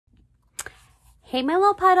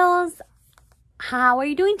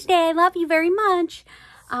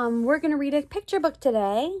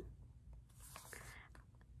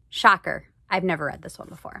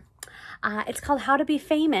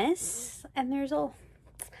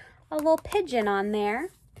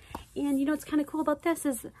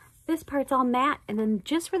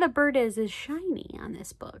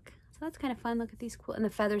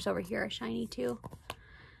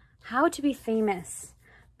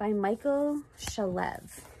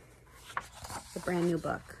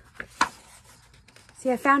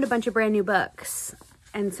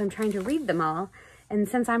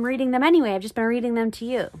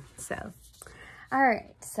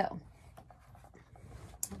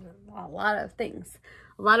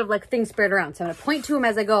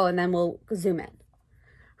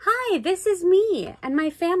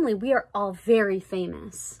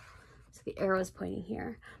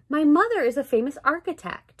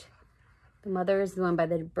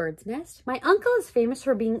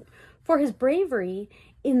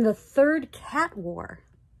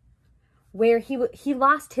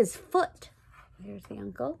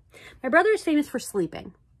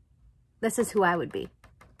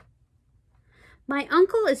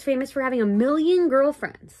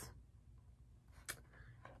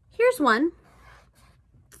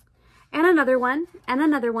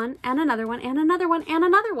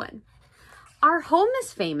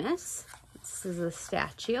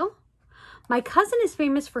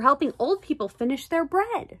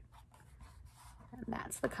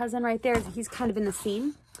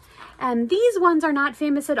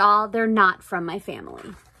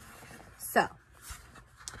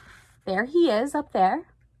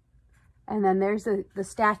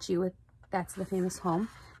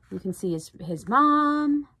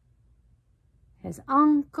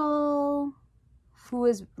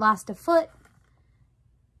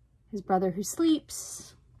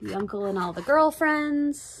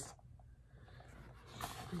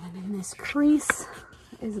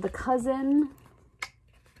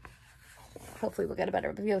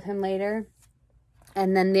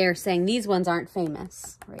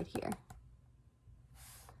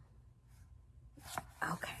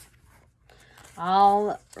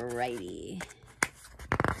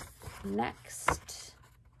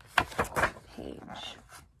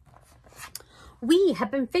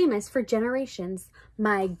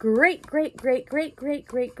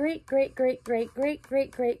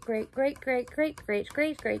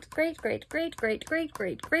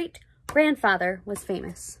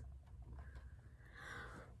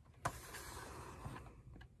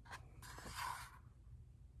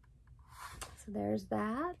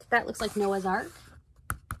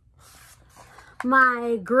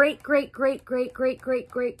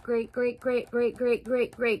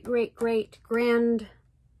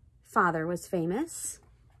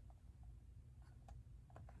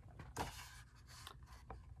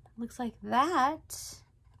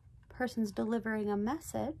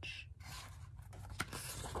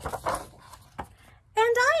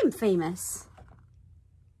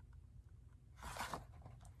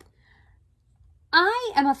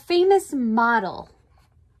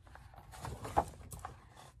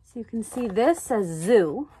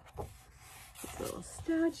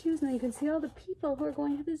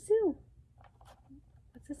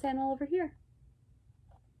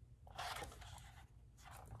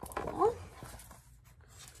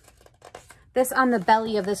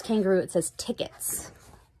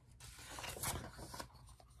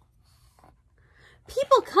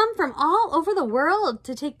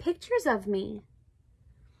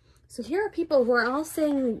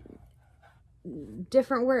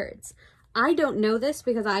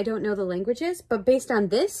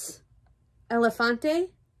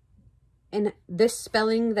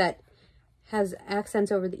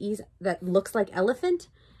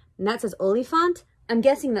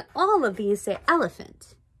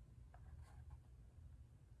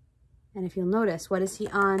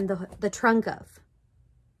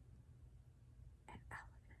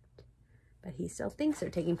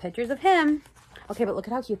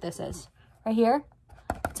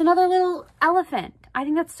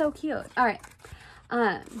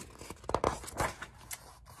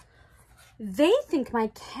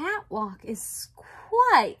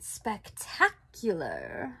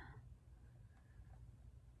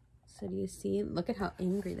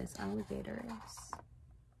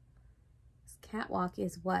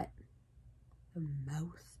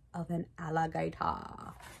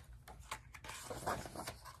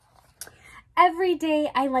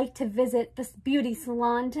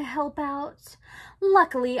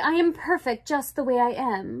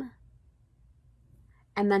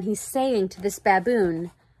And then he's saying to this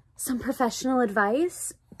baboon, some professional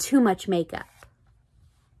advice, too much makeup.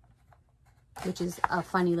 Which is a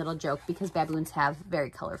funny little joke because baboons have very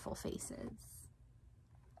colorful faces.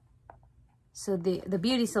 So the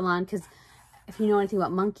beauty salon, because if you know anything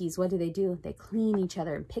about monkeys, what do? They clean each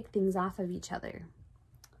other and pick things off of each other.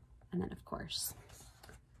 And then, of course,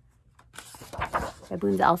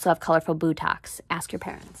 baboons also have colorful buttocks. Ask your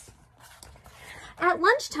parents. At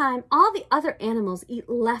lunchtime, all the other animals eat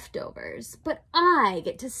leftovers, but I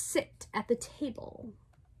get to sit at the table.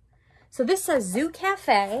 So this says Zoo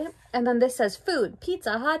Cafe, and then this says food,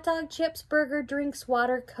 pizza, hot dog, chips, burger, drinks,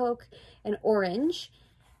 water, Coke, and orange.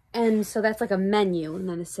 And so that's like a menu, and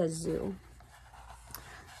then it says zoo.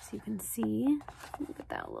 So you can see, look at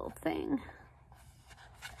that little thing.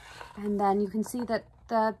 And then you can see that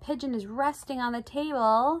the pigeon is resting on the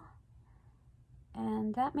table.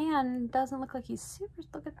 And that man doesn't look like he's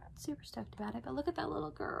super stoked about it, but look at that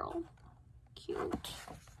little girl. Cute.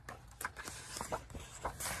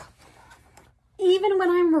 Even when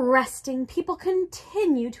I'm resting, people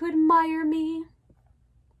continue to admire me.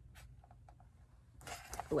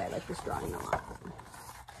 Oh, I like this drawing a lot.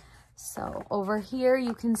 So over here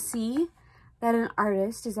you can see that an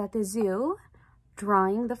artist is at the zoo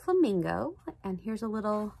drawing the flamingo. And here's a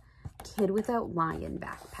little kid with a lion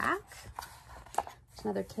backpack. There's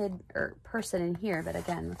another kid or person in here, but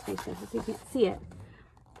again, let's be sure you can't see it.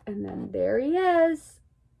 And then there he is.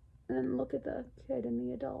 And then look at the kid and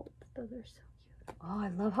the adult. Those are so cute. Oh, I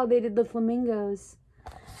love how they did the flamingos.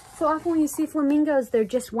 So often when you see flamingos, they're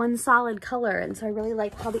just one solid color. And so I really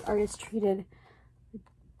like how the artist treated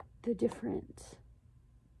the different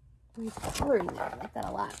ways of coloring them. I like that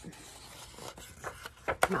a lot.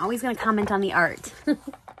 I'm always going to comment on the art.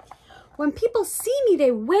 When people see me,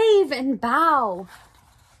 they wave and bow.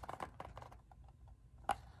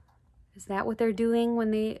 Is that what they're doing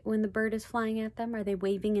when the bird is flying at them? Are they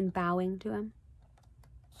waving and bowing to him?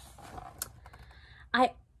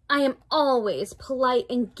 I am always polite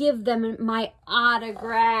and give them my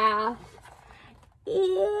autograph. Ew.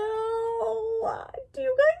 Do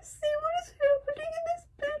you guys see what is happening in this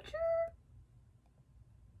picture?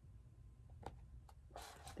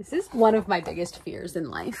 This is one of my biggest fears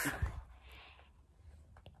in life.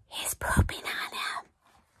 He's pooping on him.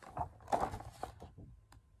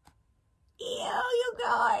 Ew, you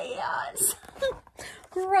guys.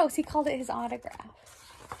 Gross. He called it his autograph.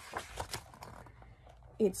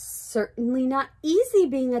 It's certainly not easy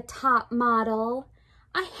being a top model.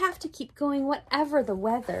 I have to keep going whatever the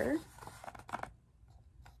weather.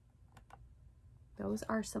 Those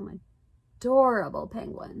are some adorable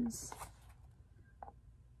penguins.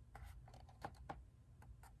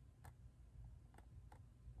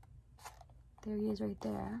 There he is right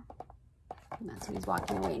there. And that's when he's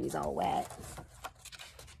walking away and he's all wet.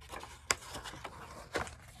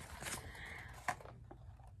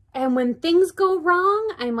 And when things go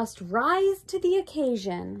wrong, I must rise to the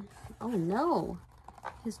occasion. Oh no,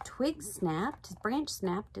 his twig snapped, his branch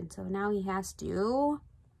snapped, and so now he has to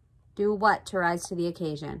do what to rise to the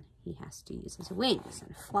occasion? He has to use his wings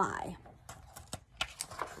and fly.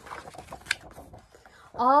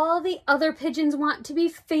 All the other pigeons want to be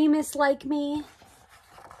famous like me.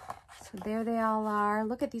 So there they all are.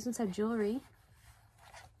 Look at these ones have jewelry.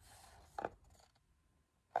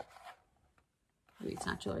 Maybe it's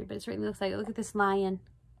not jewelry, but it certainly looks like it. Look at this lion.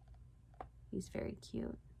 He's very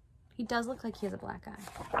cute. He does look like he has a black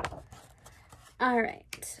eye. All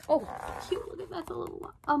right. Oh, cute. Look at that. That's a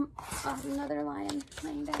little, another lion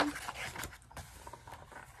laying down.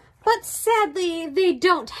 But sadly, they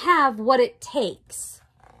don't have what it takes.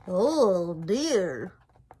 Oh, dear.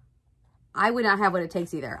 I would not have what it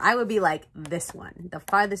takes either. I would be like this one, the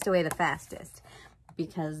farthest away, the fastest,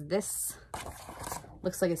 because this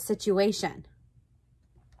looks like a situation.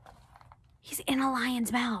 He's in a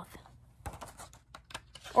lion's mouth.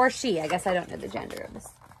 Or she. I guess I don't know the gender of this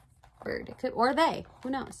bird. It could, or they. Who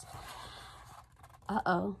knows?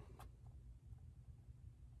 Uh-oh.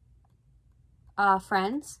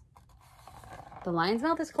 Friends. The lion's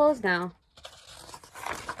mouth is closed now.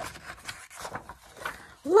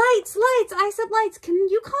 Lights, lights. I said lights. Can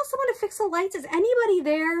you call someone to fix the lights? Is anybody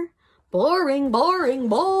there? Boring, boring,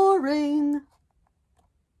 boring.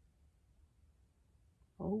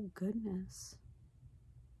 Oh, goodness.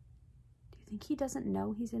 Do you think he doesn't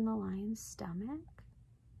know he's in the lion's stomach?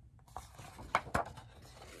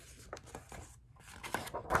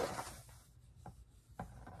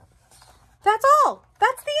 That's all.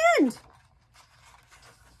 That's the end.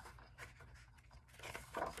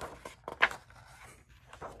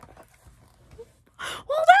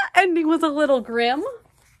 Well, that ending was a little grim.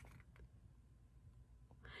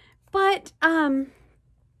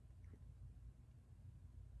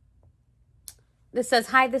 This says,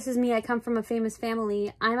 hi, this is me. I come from a famous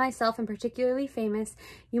family. I myself am particularly famous.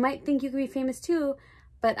 You might think you could be famous too,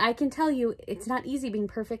 but I can tell you it's not easy being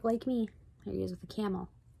perfect like me. There he is with the camel.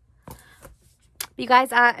 You guys,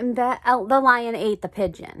 the lion ate the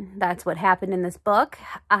pigeon. That's what happened in this book.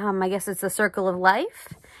 I guess it's the circle of life.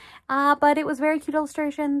 But it was very cute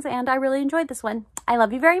illustrations, and I really enjoyed this one. I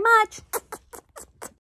love you very much.